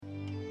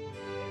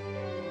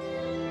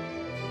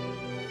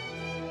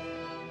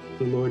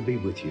The Lord be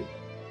with you.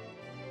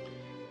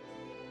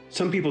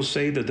 Some people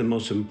say that the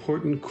most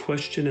important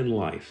question in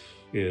life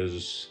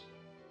is,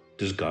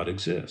 does God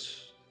exist?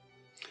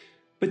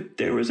 But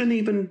there is an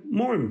even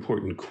more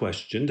important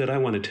question that I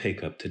want to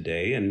take up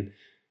today, and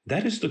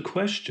that is the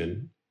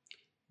question,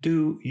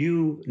 do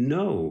you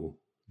know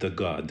the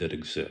God that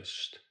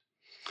exists?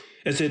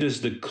 As it is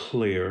the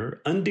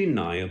clear,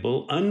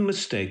 undeniable,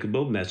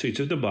 unmistakable message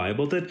of the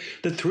Bible that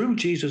through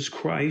Jesus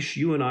Christ,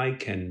 you and I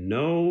can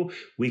know,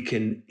 we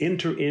can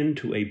enter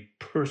into a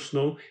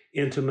personal,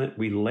 intimate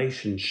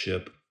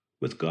relationship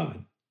with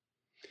God.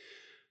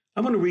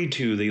 I want to read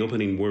to you the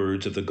opening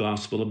words of the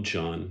Gospel of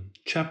John,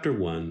 chapter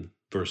 1,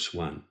 verse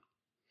 1.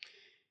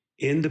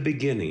 In the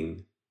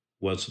beginning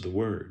was the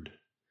Word,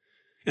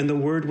 and the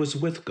Word was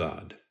with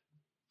God,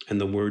 and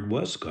the Word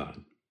was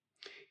God.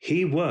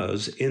 He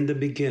was in the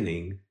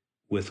beginning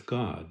with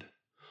God.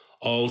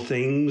 All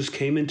things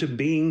came into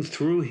being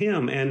through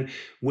him, and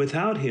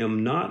without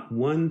him, not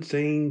one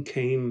thing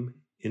came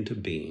into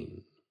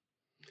being.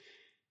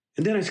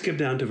 And then I skip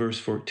down to verse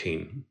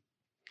 14.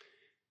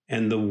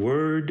 And the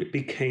Word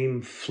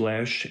became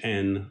flesh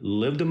and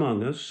lived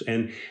among us,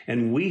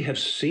 and we have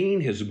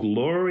seen his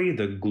glory,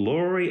 the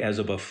glory as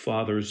of a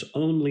Father's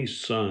only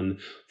Son,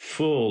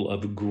 full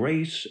of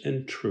grace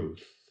and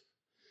truth.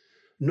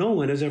 No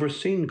one has ever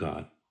seen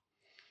God.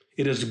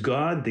 It is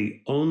God,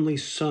 the only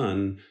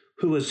Son,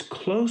 who is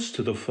close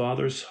to the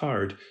Father's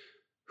heart,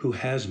 who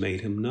has made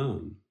him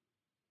known.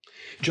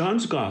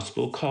 John's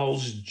Gospel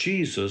calls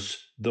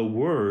Jesus the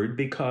Word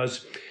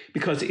because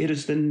it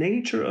is the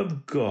nature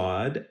of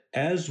God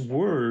as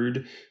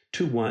Word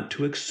to want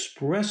to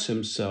express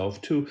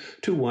himself, to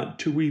want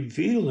to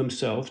reveal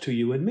himself to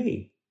you and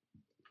me.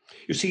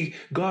 You see,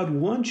 God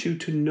wants you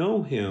to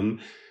know him,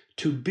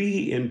 to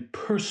be in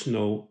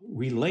personal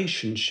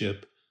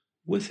relationship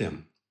with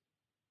him.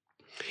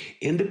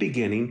 In the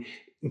beginning,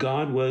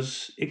 God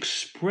was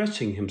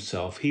expressing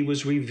himself. He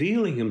was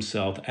revealing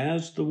himself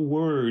as the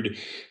Word,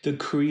 the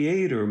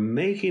Creator,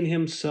 making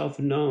himself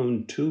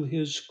known to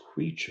his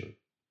creature.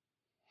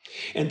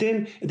 And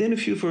then a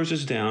few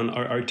verses down,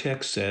 our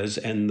text says,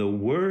 and the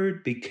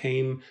Word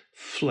became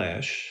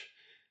flesh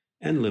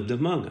and lived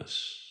among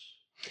us.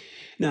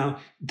 Now,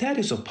 that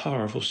is a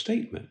powerful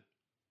statement.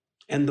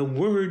 And the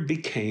Word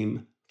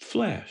became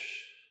flesh.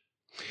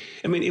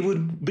 I mean, it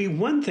would be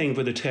one thing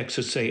for the text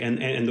to say,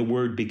 and the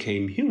Word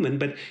became human,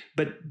 but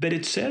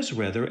it says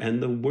rather,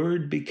 and the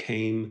Word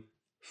became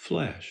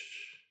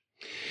flesh.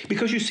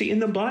 Because you see, in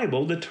the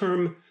Bible, the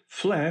term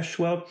flesh,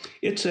 well,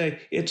 it's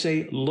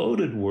a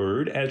loaded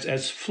word,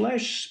 as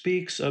flesh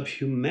speaks of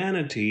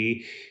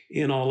humanity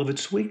in all of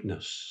its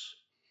weakness,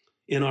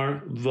 in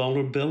our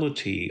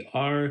vulnerability,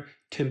 our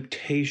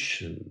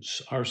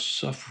temptations, our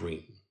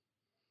suffering.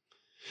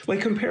 Well,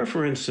 compare,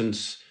 for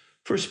instance,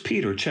 1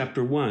 Peter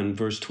chapter 1,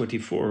 verse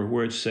 24,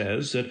 where it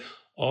says that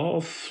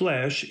all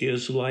flesh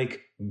is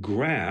like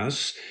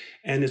grass,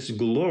 and its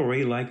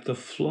glory like the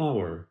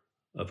flower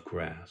of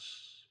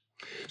grass.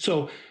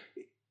 So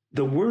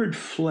the word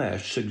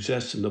flesh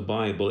suggests in the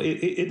Bible,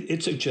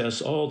 it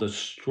suggests all the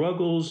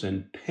struggles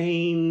and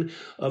pain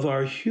of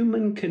our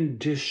human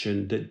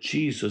condition that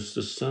Jesus,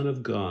 the Son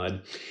of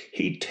God,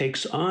 he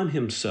takes on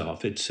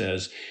himself, it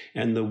says,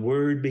 and the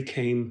Word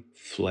became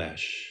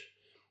flesh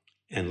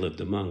and lived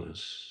among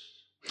us.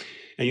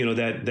 And you know,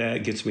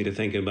 that gets me to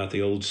thinking about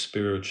the old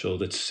spiritual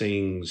that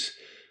sings,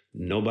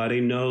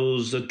 nobody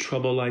knows the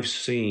trouble I've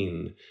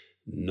seen.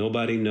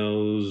 Nobody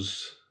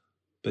knows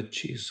but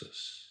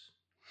Jesus.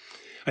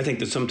 I think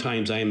that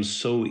sometimes I am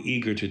so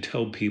eager to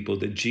tell people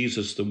that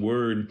Jesus, the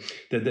Word,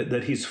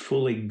 that he's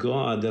fully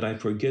God, that I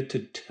forget to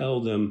tell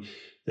them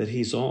that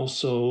he's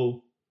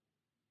also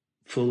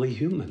fully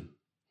human.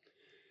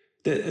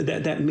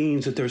 That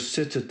means that there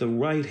sits at the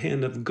right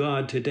hand of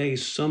God today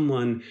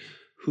someone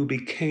who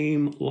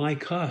became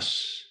like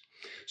us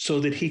so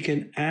that he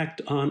can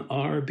act on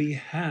our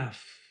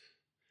behalf.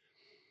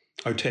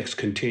 Our text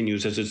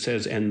continues as it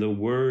says, and the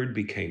Word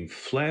became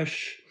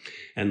flesh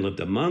and lived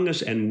among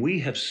us, and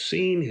we have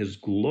seen his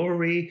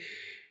glory,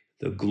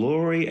 the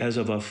glory as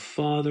of a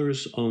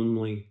Father's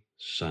only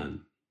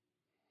Son.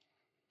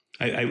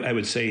 I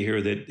would say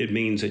here that it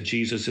means that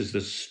Jesus is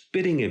the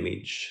spitting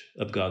image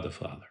of God the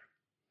Father.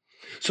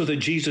 So that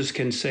Jesus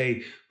can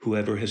say,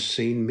 whoever has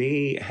seen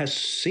me has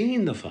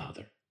seen the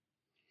Father.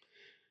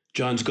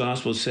 John's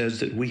Gospel says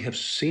that we have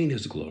seen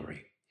his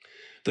glory,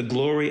 the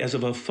glory as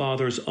of a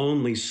Father's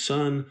only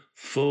Son,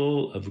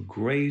 full of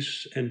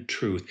grace and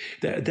truth.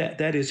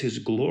 That is his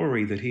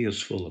glory, that he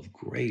is full of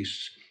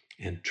grace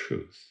and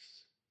truth.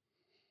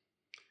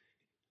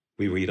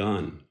 We read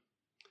on.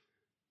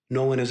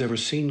 No one has ever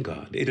seen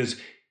God. It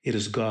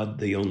is God,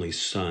 the only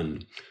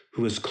Son,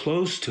 who is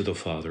close to the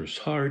Father's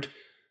heart,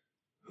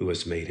 who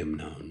has made him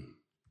known.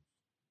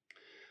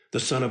 The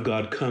Son of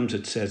God comes,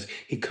 it says,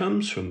 he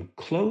comes from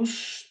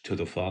close to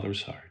the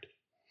Father's heart.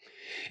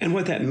 And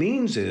what that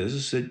means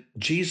is that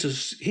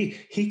Jesus,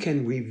 he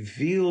can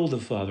reveal the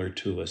Father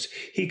to us.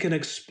 He can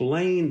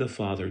explain the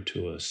Father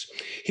to us.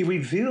 He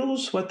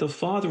reveals what the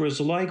Father is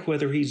like,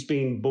 whether he's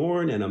being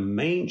born in a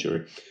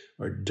manger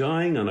are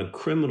dying on a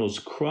criminal's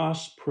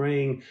cross,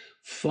 praying,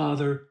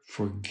 Father,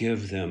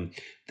 forgive them.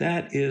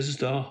 That is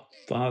the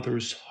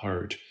Father's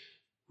heart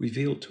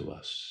revealed to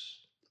us.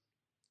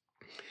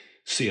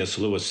 C.S.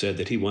 Lewis said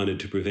that he wanted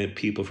to prevent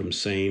people from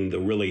saying the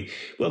really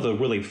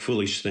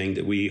foolish thing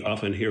that we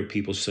often hear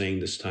people saying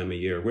this time of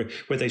year,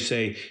 where they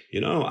say,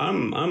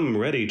 I'm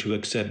ready to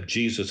accept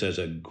Jesus as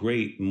a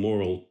great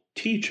moral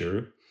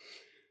teacher,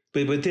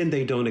 but then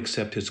they don't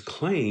accept his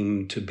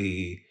claim to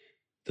be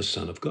the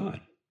Son of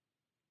God.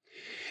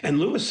 And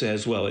Lewis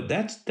says, well,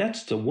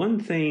 that's the one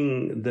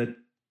thing that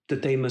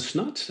they must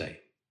not say.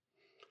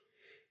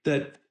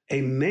 That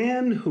a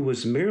man who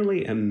was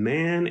merely a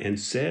man and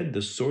said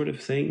the sort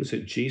of things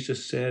that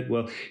Jesus said,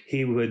 well,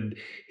 he would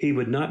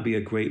not be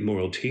a great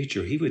moral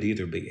teacher. He would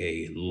either be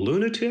a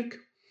lunatic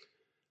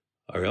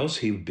or else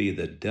he would be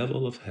the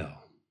devil of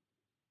hell.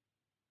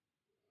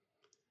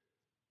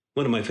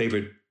 One of my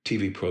favorite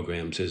TV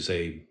programs is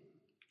a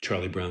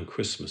Charlie Brown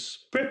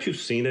Christmas. Perhaps you've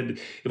seen it.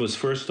 It was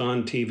first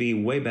on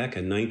TV way back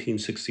in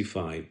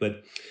 1965.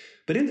 But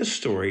in the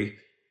story,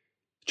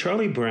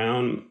 Charlie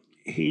Brown,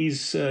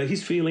 he's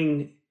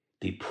feeling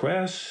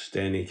depressed,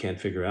 and he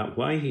can't figure out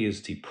why he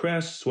is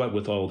depressed, what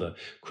with all the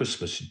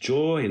Christmas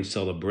joy and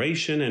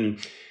celebration.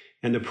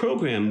 And the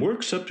program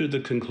works up to the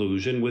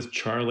conclusion with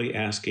Charlie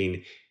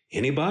asking,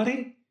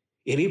 anybody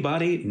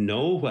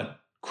know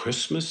what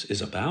Christmas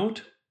is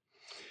about?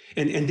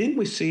 And then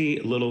we see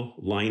little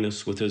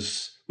Linus with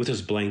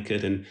his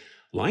blanket, and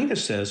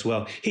Linus says,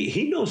 well,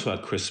 he knows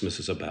what Christmas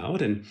is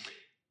about. And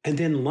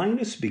then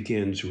Linus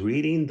begins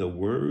reading the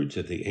words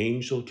of the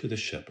angel to the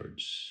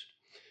shepherds.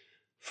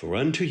 For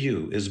unto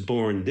you is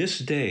born this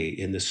day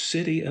in the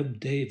city of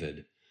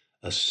David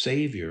a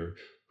Savior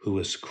who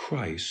is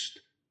Christ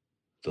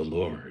the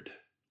Lord.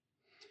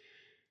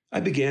 I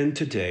began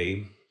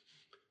today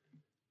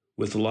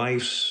with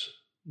life's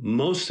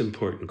most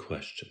important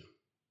question.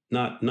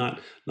 Not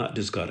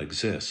does God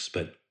exist,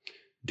 but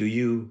do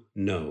you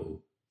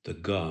know the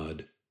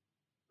God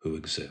who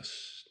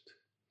exists?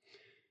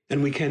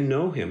 And we can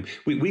know him.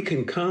 We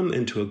can come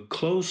into a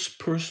close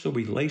personal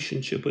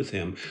relationship with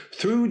him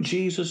through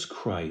Jesus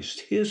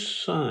Christ, his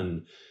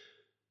Son,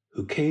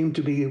 who came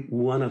to be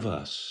one of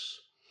us,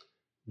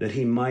 that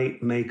he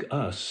might make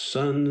us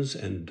sons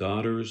and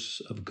daughters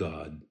of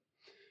God,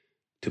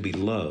 to be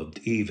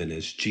loved even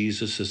as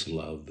Jesus is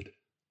loved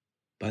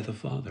by the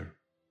Father.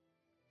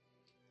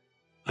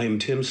 I am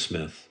Tim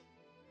Smith,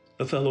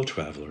 a fellow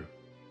traveler.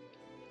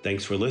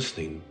 Thanks for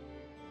listening.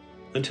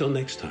 Until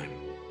next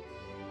time.